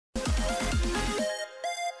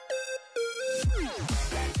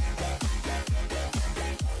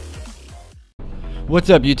What's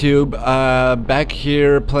up, YouTube? Back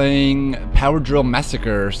here playing Power Drill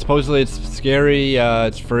Massacre. Supposedly it's scary,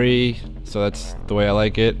 it's free, so that's the way I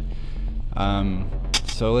like it.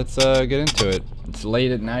 So let's get into it. It's late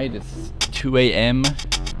at night, it's 2 a.m.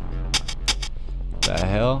 The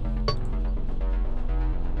hell?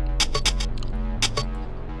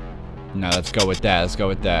 No, let's go with that,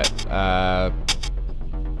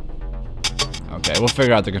 okay, we'll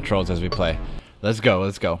figure out the controls as we play. Let's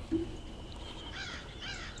go.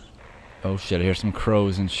 Oh shit, I hear some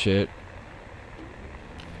crows and shit.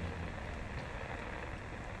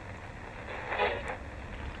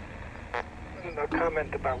 No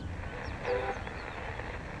comment about.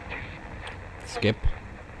 Skip.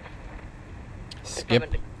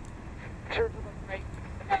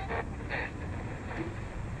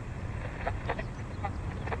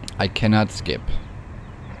 I cannot skip.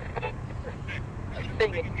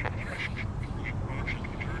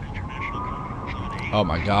 Oh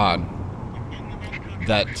my god.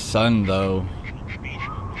 That sun though.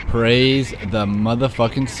 Praise the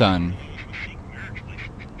motherfucking sun.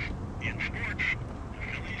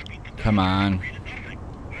 Come on.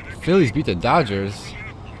 Phillies beat the Dodgers.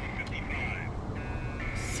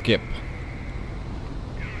 Skip.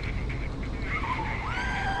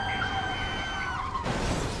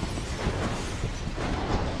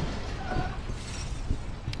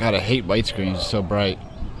 God, I hate white screens, it's so bright.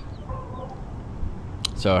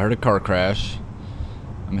 So I heard a car crash.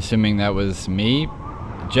 I'm assuming that was me.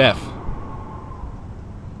 Jeff.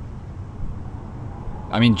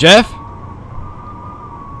 Jeff?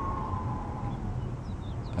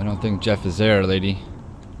 I don't think Jeff is there, lady.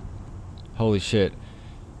 Holy shit.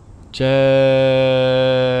 Jeff.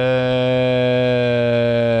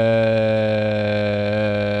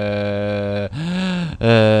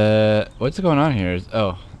 What's going on here?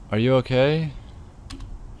 Oh, are you okay?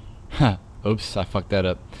 Huh. Oops, I fucked that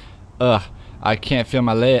up. Ugh, I can't feel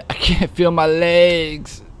my leg. I can't feel my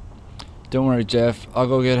legs. Don't worry, Jeff. I'll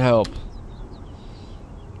go get help.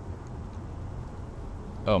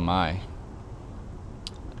 Oh my.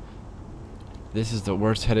 This is the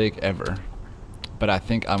worst headache ever. But I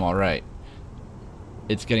think I'm alright.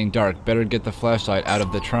 It's getting dark. Better get the flashlight out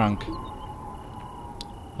of the trunk.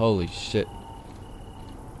 Holy shit.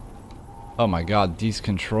 Oh my god, these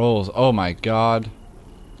controls. Oh my god.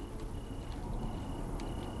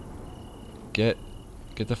 Get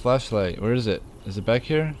the flashlight. Where is it? Is it back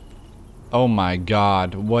here? Oh my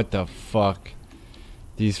god. What the fuck?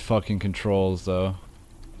 These fucking controls though.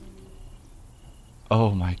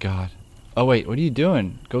 Oh my god. Oh wait, what are you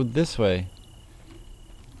doing? Go this way.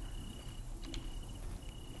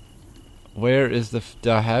 Where is the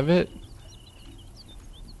do I have it?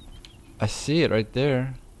 I see it right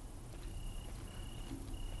there.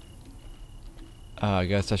 I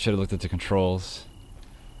guess I should have looked at the controls.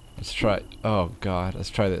 Let's try. Oh god,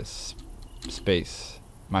 let's try this. Space.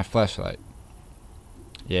 My flashlight.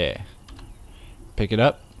 Yeah. Pick it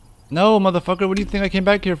up. No, motherfucker, what do you think I came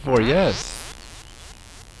back here for? Yes.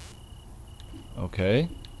 Okay.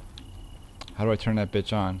 How do I turn that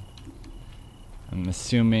bitch on? I'm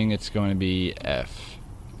assuming it's going to be F.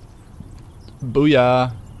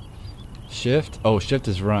 Booyah. Shift. Oh, shift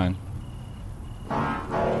is run.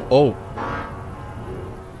 Oh.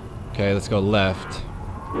 Okay, let's go left.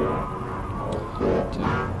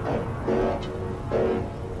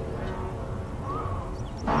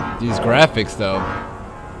 These graphics though.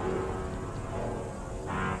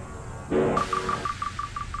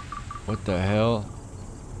 What the hell?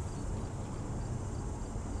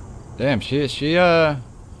 Damn, she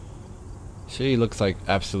looks like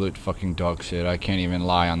absolute fucking dog shit. I can't even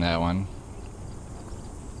lie on that one.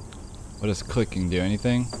 What does clicking do?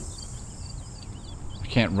 Anything? I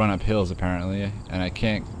can't run up hills apparently, and I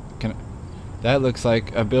can't. That looks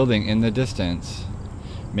like a building in the distance.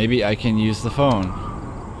 Maybe I can use the phone.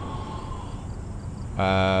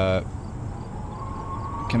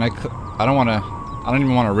 Can I? I don't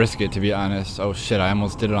even want to risk it, to be honest. Oh shit! I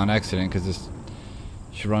almost did it on accident because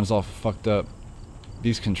she runs all fucked up.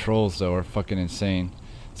 These controls though are fucking insane.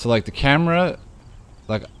 So like the camera,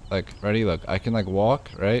 like ready? Look, I can like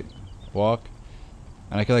walk, right? Walk.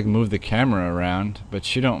 And I can like move the camera around, but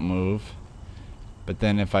she don't move. But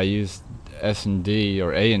then if I use S and D,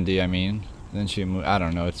 or A and D I mean, then she move. I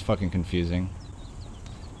don't know, it's fucking confusing.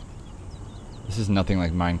 This is nothing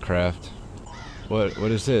like Minecraft. What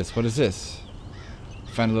is this? What is this?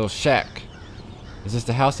 Found a little shack. Is this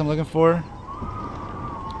the house I'm looking for?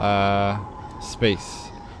 Space.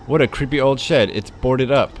 What a creepy old shed. It's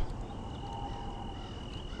boarded up.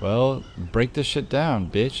 Well, break this shit down,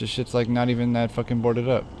 bitch. This shit's like not even that fucking boarded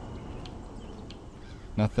up.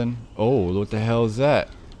 Nothing? Oh, what the hell is that?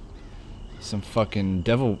 Some fucking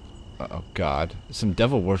devil... Oh, God. Some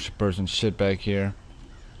devil worshippers and shit back here.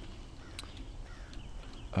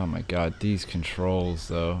 Oh, my God. These controls,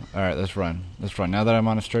 though. Alright, let's run. Let's run. Now that I'm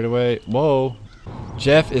on a straightaway... Whoa!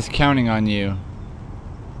 Jeff is counting on you.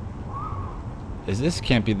 This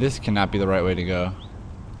cannot be the right way to go.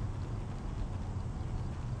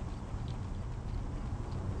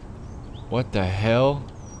 What the hell?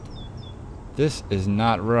 This is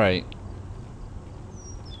not right.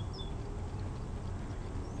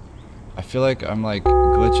 I feel like I'm like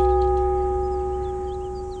glitch.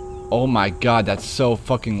 Oh my God, that's so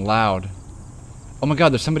fucking loud. Oh my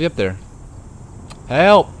God, there's somebody up there.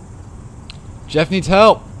 Help! Jeff needs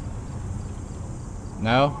help.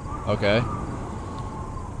 No? Okay.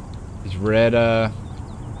 These red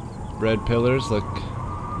pillars look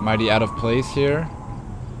mighty out of place here.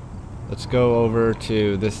 Let's go over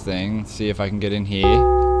to this thing, see if I can get in here.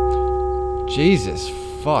 Jesus,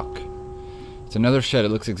 fuck. It's another shed. It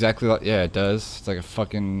looks exactly like... Yeah, it does. It's like a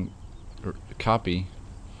fucking copy.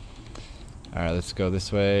 Alright, let's go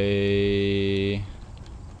this way.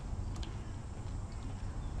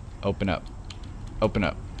 Open up. Open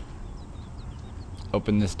up.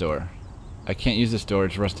 Open this door. I can't use this door.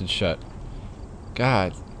 It's rusted shut.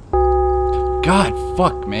 God. God,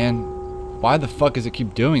 fuck, man. Why the fuck does it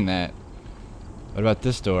keep doing that? What about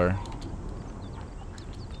this door?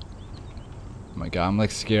 Oh my God, I'm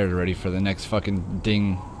like scared already for the next fucking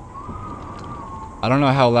ding. I don't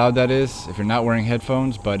know how loud that is if you're not wearing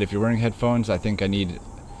headphones, but if you're wearing headphones, I think I need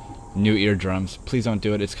new eardrums. Please don't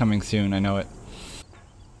do it. It's coming soon. I know it.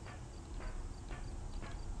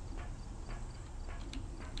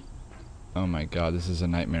 Oh my God, this is a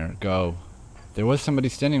nightmare. Go. There was somebody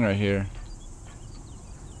standing right here.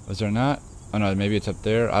 Was there not? Oh no, maybe it's up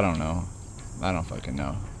there. I don't know. I don't fucking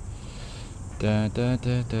know. Da, da,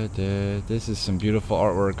 da, da, da. This is some beautiful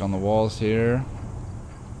artwork on the walls here.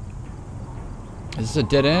 Is this a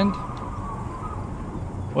dead end?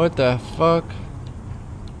 What the fuck?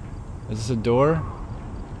 Is this a door?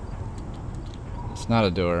 It's not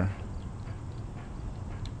a door.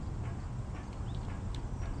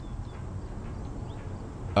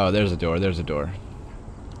 Oh, there's a door. There's a door.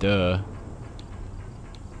 Duh.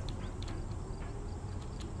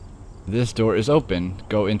 This door is open.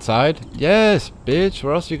 Go inside? Yes, bitch.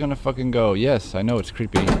 Where else are you gonna fucking go? Yes, I know it's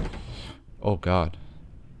creepy. Oh God.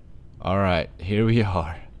 Alright, here we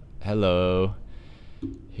are. Hello.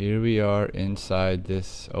 Here we are inside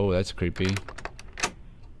this. Oh, that's creepy.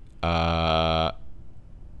 I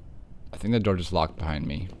think the door just locked behind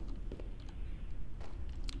me.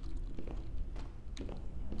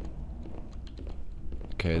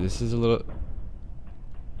 Okay, this is a little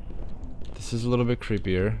bit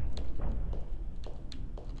creepier.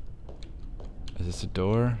 Is this a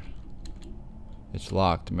door? It's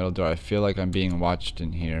locked. Metal door. I feel like I'm being watched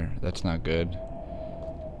in here. That's not good.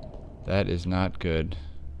 That is not good.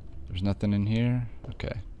 There's nothing in here?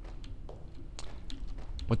 Okay.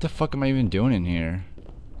 What the fuck am I even doing in here?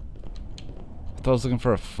 I thought I was looking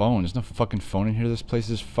for a phone. There's no fucking phone in here. This place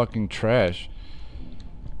is fucking trash.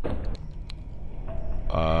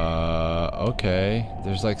 Okay.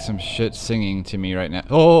 There's like some shit singing to me right now.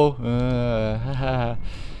 Oh! Haha.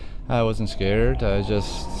 I wasn't scared. I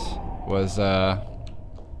just was,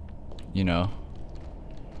 you know,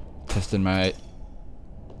 testing my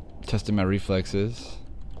reflexes.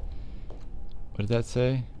 What did that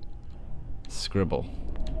say? Scribble.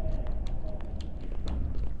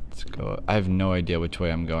 Let's go. I have no idea which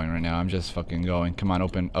way I'm going right now. I'm just fucking going. Come on,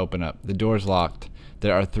 open up. The door's locked.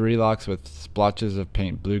 There are 3 locks with splotches of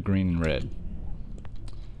paint, blue, green, and red.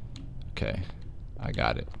 Okay. I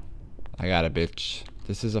got it. I got it, bitch.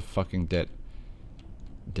 This is a fucking dead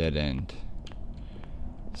end.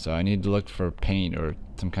 So I need to look for paint or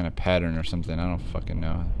some kind of pattern or something. I don't fucking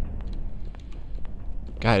know.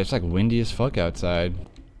 God, it's like windy as fuck outside.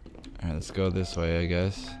 Alright, let's go this way, I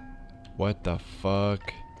guess. What the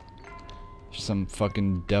fuck? There's some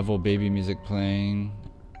fucking devil baby music playing.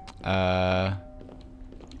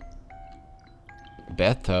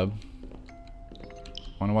 Bathtub.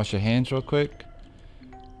 Wanna wash your hands real quick?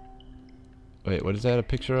 Wait, what is that a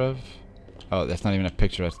picture of? Oh, that's not even a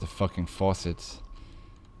picture, that's the fucking faucets.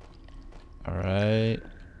 Alright.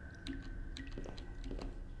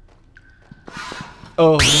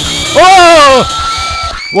 Oh! Oh!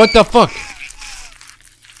 What the fuck?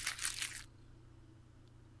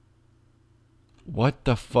 What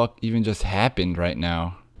the fuck even just happened right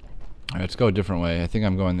now? Alright, let's go a different way. I think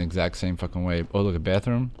I'm going the exact same fucking way. Oh, look, a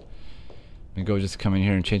bathroom. Let me go just come in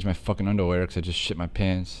here and change my fucking underwear because I just shit my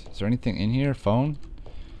pants. Is there anything in here? Phone?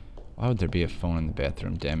 Why would there be a phone in the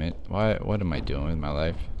bathroom, damn it? Why? What am I doing with my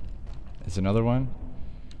life? Is another one?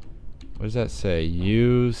 What does that say?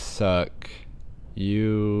 You suck.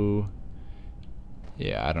 You...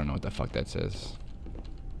 Yeah, I don't know what the fuck that says.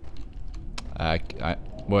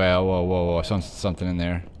 Well, whoa. Something in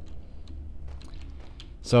there.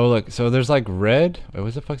 So, look. So, there's like red. Wait,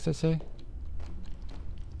 what the fuck does that say?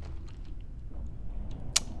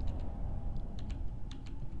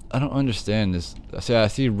 I don't understand this. See, I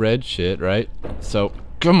see red shit, right? So,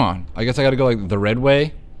 come on. I guess I gotta go like the red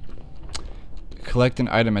way. Collect an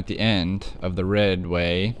item at the end of the red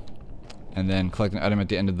way. And then collect an item at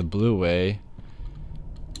the end of the blue way.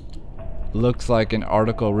 Looks like an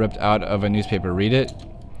article ripped out of a newspaper. Read it.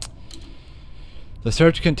 The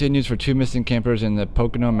search continues for 2 missing campers in the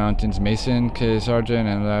Pocono Mountains. Mason, K. Sargent,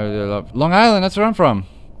 and Long Island. That's where I'm from.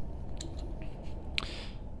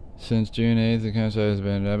 Since June 8th, the campsite has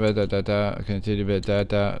been continue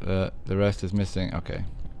the rest is missing. Okay.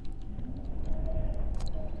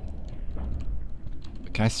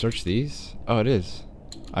 Can I search these? Oh, it is.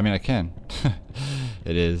 I mean, I can.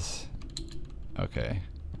 It is. Okay.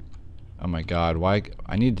 Oh my god, why?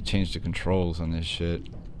 I need to change the controls on this shit.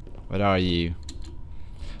 What are you?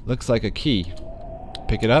 Looks like a key.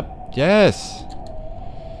 Pick it up? Yes!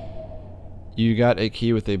 You got a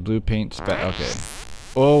key with a blue paint okay.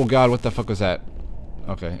 Oh god, what the fuck was that?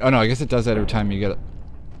 Okay. Oh no, I guess it does that every time you get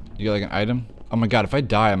like an item. Oh my god, if I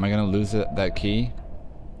die, am I gonna lose that key?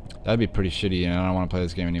 That'd be pretty shitty, and I don't want to play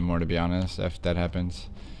this game anymore, to be honest, if that happens.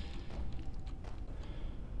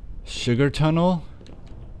 Sugar tunnel?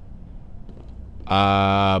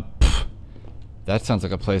 That sounds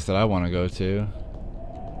like a place that I want to go to.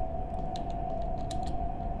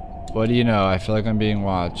 What do you know? I feel like I'm being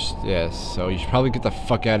watched. Yes, so you should probably get the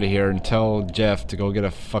fuck out of here and tell Jeff to go get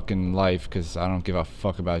a fucking life, because I don't give a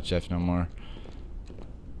fuck about Jeff no more.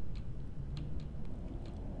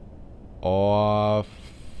 Off.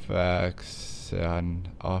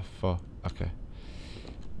 Okay.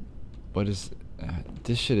 What is...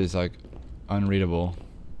 this shit is like unreadable.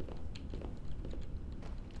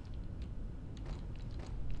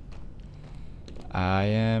 I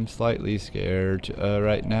am slightly scared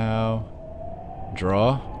right now.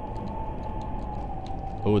 Draw.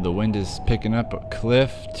 Oh, the wind is picking up.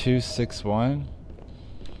 Cliff 261.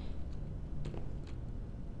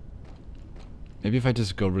 Maybe if I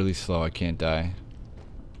just go really slow, I can't die.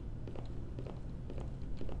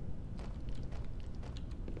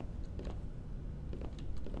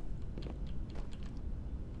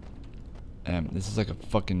 This is like a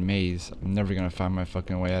fucking maze. I'm never gonna find my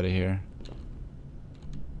fucking way out of here.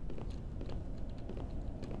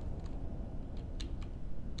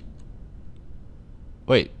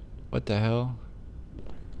 Wait, what the hell?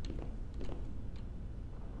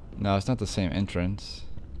 No, it's not the same entrance.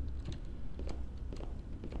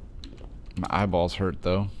 My eyeballs hurt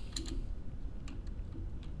though.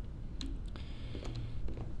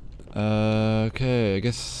 Okay, I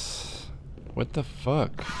guess. What the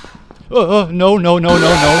fuck? Oh, no. Ah!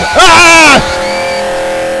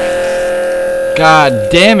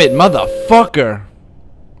 God damn it, motherfucker!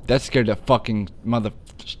 That scared the fucking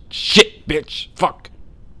shit, bitch. Fuck.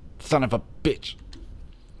 Son of a bitch.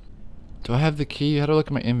 Do I have the key? How do I look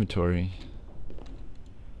at my inventory?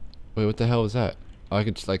 Wait, what the hell is that? Oh, I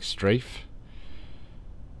could just like strafe.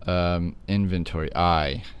 Inventory.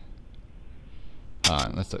 Hold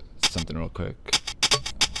on, let's look something real quick.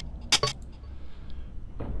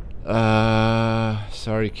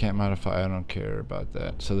 Sorry, can't modify. I don't care about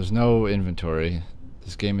that. So there's no inventory.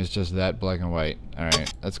 This game is just that black and white.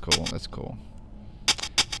 Alright, that's cool. That's cool.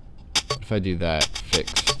 What if I do that?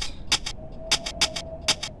 Fixed.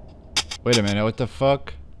 Wait a minute, what the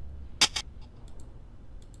fuck?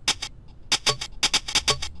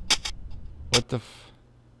 What the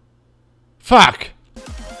fuck!